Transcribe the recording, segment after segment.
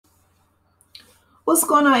What's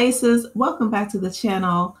going on, Aces? Welcome back to the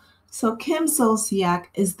channel. So Kim Zolciak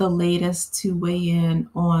is the latest to weigh in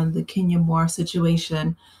on the Kenya Moore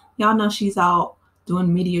situation. Y'all know she's out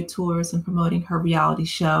doing media tours and promoting her reality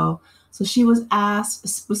show. So she was asked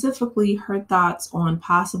specifically her thoughts on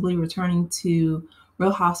possibly returning to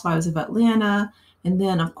Real Housewives of Atlanta. And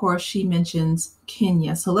then, of course, she mentions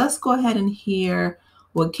Kenya. So let's go ahead and hear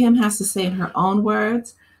what Kim has to say in her own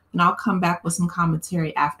words, and I'll come back with some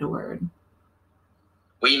commentary afterward.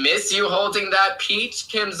 We miss you holding that peach,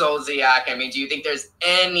 Kim Zolciak. I mean, do you think there's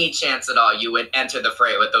any chance at all you would enter the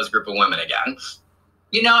fray with those group of women again?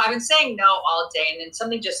 You know, I've been saying no all day, and then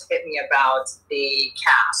something just hit me about the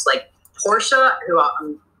cast. Like Portia, who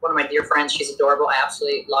one of my dear friends, she's adorable. I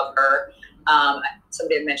absolutely love her.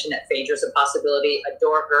 Somebody had mentioned that Phaedra's a possibility.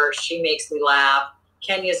 Adore her. She makes me laugh.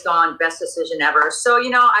 Kenya's gone. Best decision ever. So,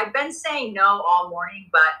 you know, I've been saying no all morning,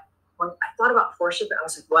 but when I thought about Portia, I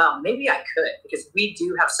was like, well, maybe I could, because we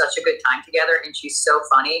do have such a good time together, and she's so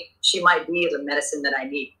funny. She might be the medicine that I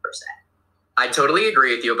need, per se. I totally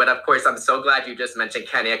agree with you, but of course, I'm so glad you just mentioned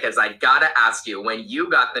Kenya, because I gotta ask you, when you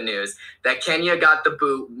got the news that Kenya got the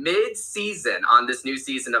boot mid-season on this new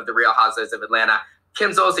season of The Real Housewives of Atlanta, Kim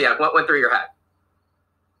Zolciak, what went through your head?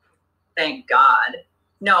 Thank God.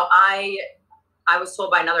 No, I was told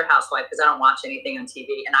by another housewife, because I don't watch anything on TV,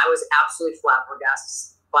 and I was absolutely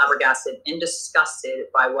flabbergasted and disgusted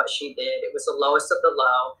by what she did. It was the lowest of the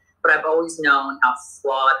low, but I've always known how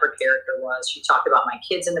flawed her character was. She talked about my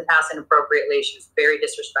kids in the past inappropriately. She was very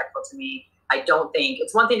disrespectful to me. I don't think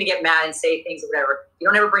it's one thing to get mad and say things or whatever. You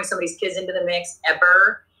don't ever bring somebody's kids into the mix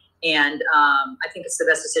ever. And I think it's the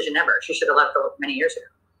best decision ever. She should have left many years ago.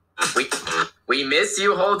 We miss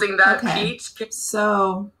you holding that peach.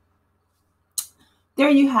 So there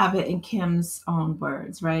you have it in Kim's own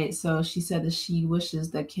words, right? So she said that she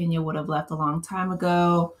wishes that Kenya would have left a long time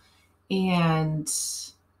ago. And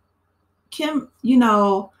Kim, you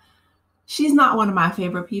know, she's not one of my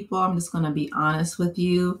favorite people. I'm just going to be honest with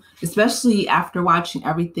you, especially after watching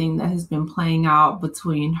everything that has been playing out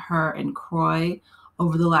between her and Kroy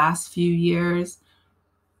over the last few years.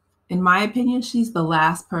 In my opinion, she's the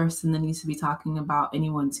last person that needs to be talking about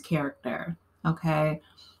anyone's character, okay?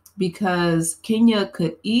 Because Kenya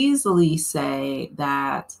could easily say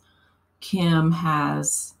that Kim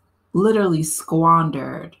has literally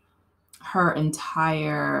squandered her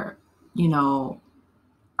entire, you know,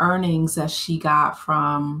 earnings that she got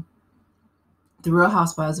from The Real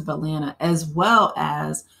Housewives of Atlanta, as well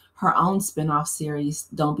as her own spinoff series,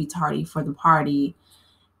 Don't Be Tardy for the Party.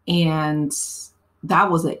 And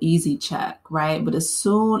that was an easy check, right? But as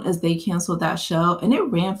soon as they canceled that show, and it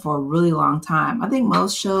ran for a really long time, I think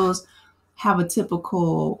most shows have a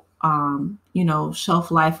typical, you know,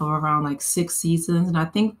 shelf life of around like 6 seasons. And I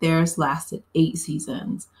think theirs lasted 8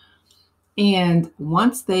 seasons. And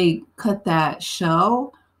once they cut that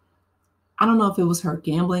show, I don't know if it was her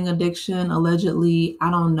gambling addiction, allegedly.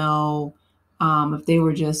 I don't know if they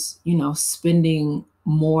were just, you know, spending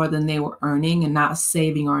more than they were earning and not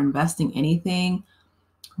saving or investing anything.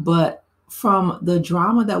 But from the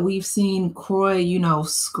drama that we've seen, Kroy, you know,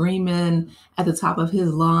 screaming at the top of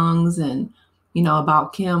his lungs and, you know,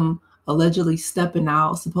 about Kim allegedly stepping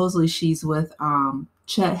out. Supposedly she's with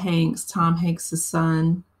Chet Hanks, Tom Hanks'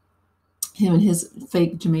 son, him and his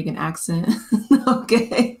fake Jamaican accent.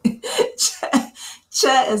 Okay.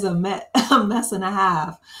 Chet is a mess and a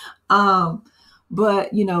half.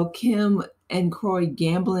 But, you know, Kim and Kroy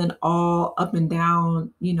gambling all up and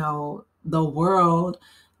down, you know, the world,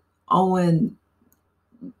 owing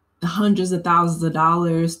hundreds of thousands of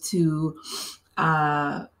dollars to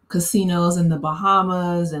casinos in the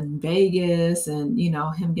Bahamas and Vegas, and, you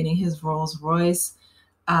know, him getting his Rolls Royce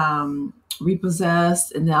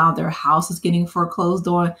repossessed, and now their house is getting foreclosed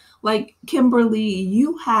on. Like, Kimberly,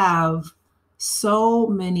 you have so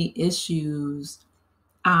many issues,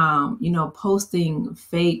 you know, posting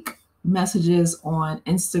fake messages on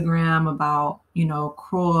Instagram about, you know,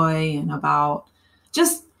 Kroy, and about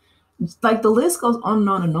just like the list goes on and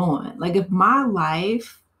on and on. Like, if my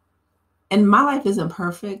life, and my life isn't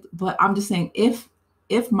perfect, but I'm just saying, if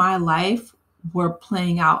my life were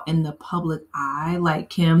playing out in the public eye like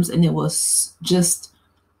Kim's, and it was just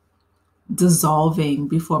dissolving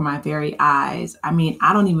before my very eyes, I mean,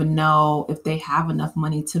 I don't even know if they have enough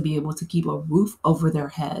money to be able to keep a roof over their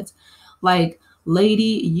heads. Like, lady,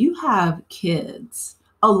 you have kids,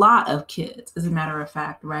 a lot of kids, as a matter of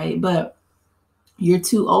fact, right? But your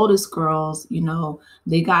 2 oldest girls, you know,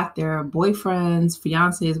 they got their boyfriends,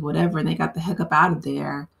 fiancés, whatever, and they got the heck up out of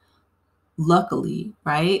there, luckily,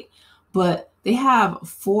 right? But They have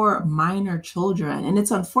 4 minor children. And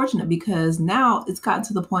it's unfortunate because now it's gotten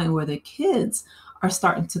to the point where the kids are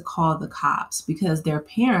starting to call the cops because their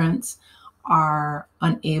parents are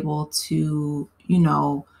unable to,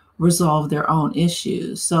 resolve their own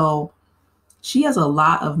issues. So she has a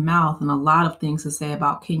lot of mouth and a lot of things to say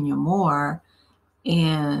about Kenya Moore.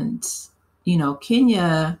 And,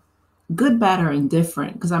 Kenya, good, bad, or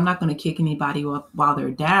indifferent, because I'm not going to kick anybody up while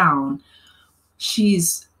they're down.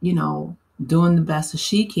 She's, doing the best as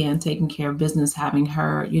she can, taking care of business, having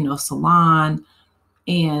her, salon.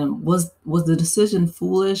 And was the decision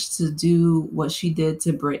foolish to do what she did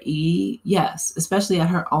to Brit Eady? Yes, especially at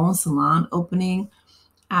her own salon opening.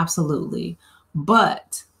 Absolutely.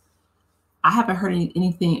 But I haven't heard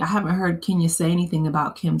anything. I haven't heard Kenya say anything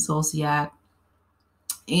about Kim Zolciak.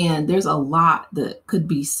 And there's a lot that could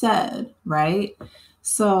be said, right?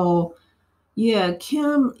 So yeah,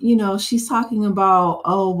 Kim, she's talking about,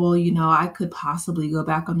 oh, well, I could possibly go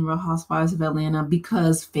back on the Real Housewives of Atlanta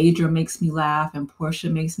because Phaedra makes me laugh and Portia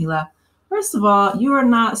makes me laugh. First of all, you are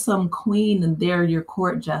not some queen and they're your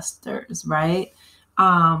court jesters, right?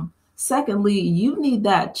 Secondly, you need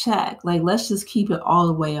that check. Like, let's just keep it all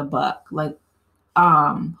the way a buck. Like,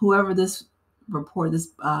 whoever this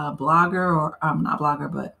blogger or not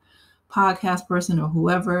blogger, but podcast person or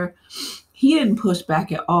whoever, he didn't push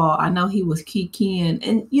back at all. I know he was kikiing,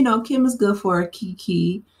 and Kim is good for a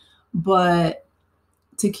kiki, but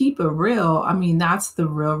to keep it real, I mean, that's the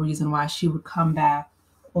real reason why she would come back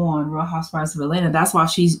on Real Housewives of Atlanta. That's why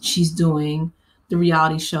she's doing the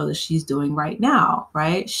reality show that she's doing right now,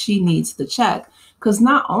 right? She needs the check because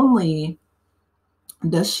not only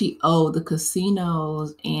does she owe the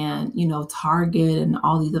casinos and Target and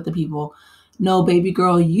all these other people. No, baby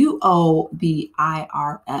girl, you owe the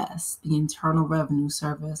IRS, the Internal Revenue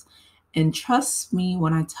Service. And trust me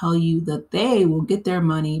when I tell you that they will get their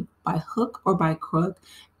money by hook or by crook,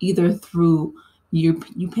 either through you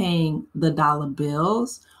paying the dollar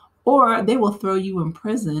bills, or they will throw you in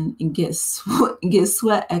prison and get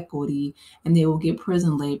sweat equity, and they will get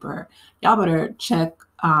prison labor. Y'all better check.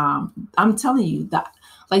 I'm telling you that,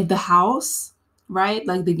 like the house, right?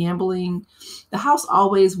 Like the gambling, the house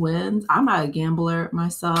always wins. I'm not a gambler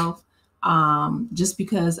myself, just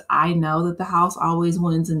because I know that the house always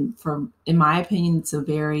wins. And in my opinion, it's a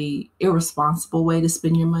very irresponsible way to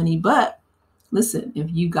spend your money. But listen,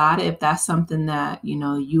 if you got it, if that's something that,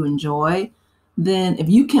 you enjoy, then if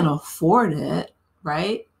you can afford it,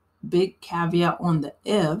 right? Big caveat on the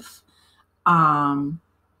if,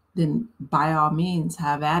 then by all means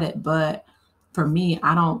have at it. But for me,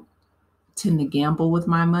 I don't tend to gamble with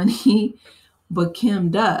my money, but Kim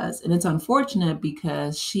does. And it's unfortunate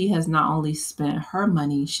because she has not only spent her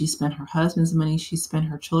money, she spent her husband's money, she spent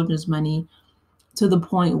her children's money to the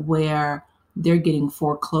point where they're getting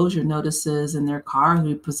foreclosure notices and their cars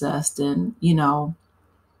repossessed. And,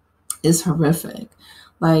 it's horrific.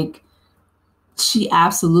 Like, she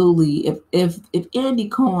absolutely, if Andy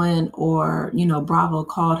Cohen or, Bravo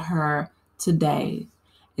called her today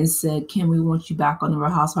and said, Kim, we want you back on the Real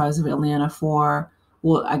Housewives of Atlanta for,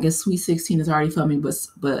 well, I guess Sweet 16 is already filming,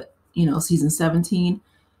 but season 17,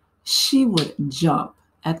 she would jump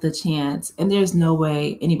at the chance. And there's no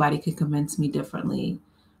way anybody could convince me differently.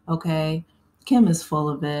 Okay. Kim is full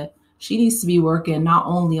of it. She needs to be working not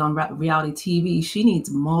only on reality TV, she needs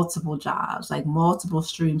multiple jobs, like multiple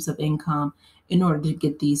streams of income in order to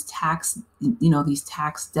get these tax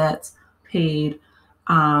debts paid,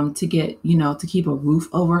 to get, to keep a roof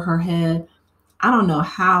over her head. I don't know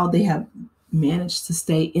how they have managed to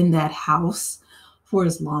stay in that house for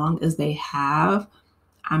as long as they have.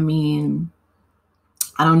 I mean,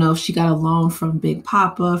 I don't know if she got a loan from Big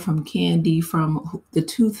Papa, from Candy, from the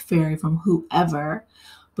Tooth Fairy, from whoever,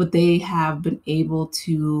 but they have been able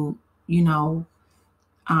to,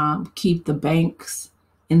 keep the banks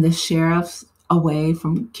and the sheriffs away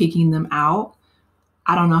from kicking them out.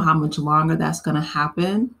 I don't know how much longer that's going to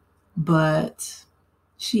happen, but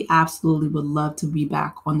she absolutely would love to be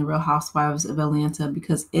back on the Real Housewives of Atlanta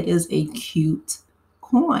because it is a cute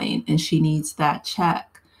coin and she needs that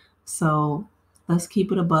check. So let's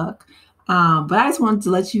keep it a buck. But I just wanted to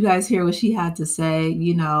let you guys hear what she had to say.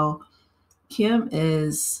 Kim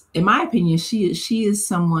is, in my opinion, she is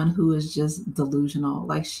someone who is just delusional.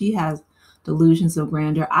 Like, she has delusions of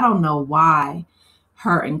grandeur. I don't know why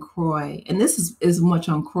her and Kroy, and this is as much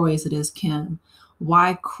on Kroy as it is Kim,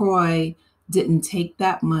 why Kroy didn't take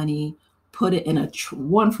that money, put it in a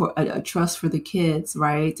trust for the kids,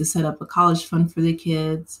 right? To set up a college fund for the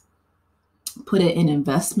kids, put it in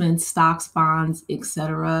investments, stocks, bonds,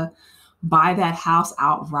 etc. Buy that house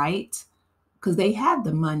outright, because they had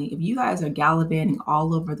the money. If you guys are gallivanting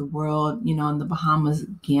all over the world, you know, in the Bahamas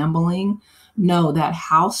gambling, no, that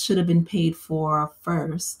house should have been paid for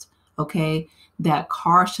first, okay? That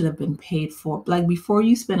car should have been paid for. Like, before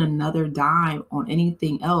you spend another dime on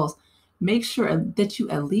anything else, make sure that you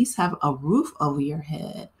at least have a roof over your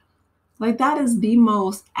head. Like, that is the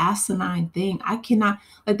most asinine thing. I cannot,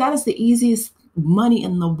 like, that is the easiest money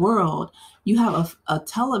in the world. You have a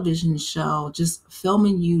television show just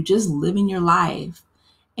filming you, just living your life.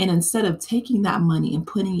 And instead of taking that money and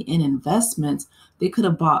putting it in investments, they could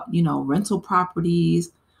have bought, you know, rental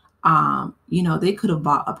properties. You know, they could have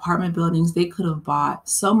bought apartment buildings. They could have bought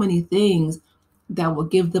so many things that would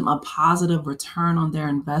give them a positive return on their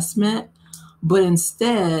investment. But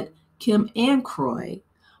instead, Kim and Kroy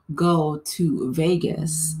go to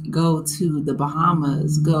Vegas, go to the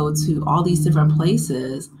Bahamas, go to all these different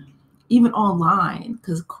places, even online,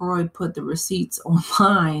 because Kroy put the receipts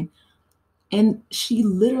online, and she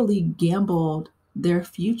literally gambled their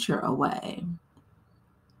future away.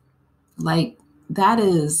 Like,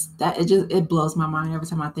 it blows my mind every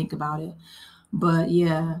time I think about it. But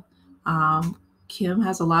yeah, Kim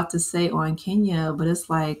has a lot to say on Kenya, but it's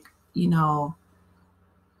like, you know,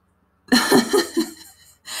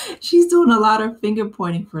 she's doing a lot of finger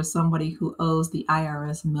pointing for somebody who owes the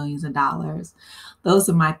IRS millions of dollars. Those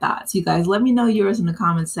are my thoughts. You guys, let me know yours in the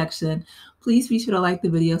comments section. Please be sure to like the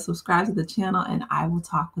video, subscribe to the channel, and I will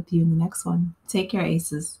talk with you in the next one. Take care,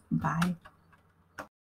 Aces. Bye.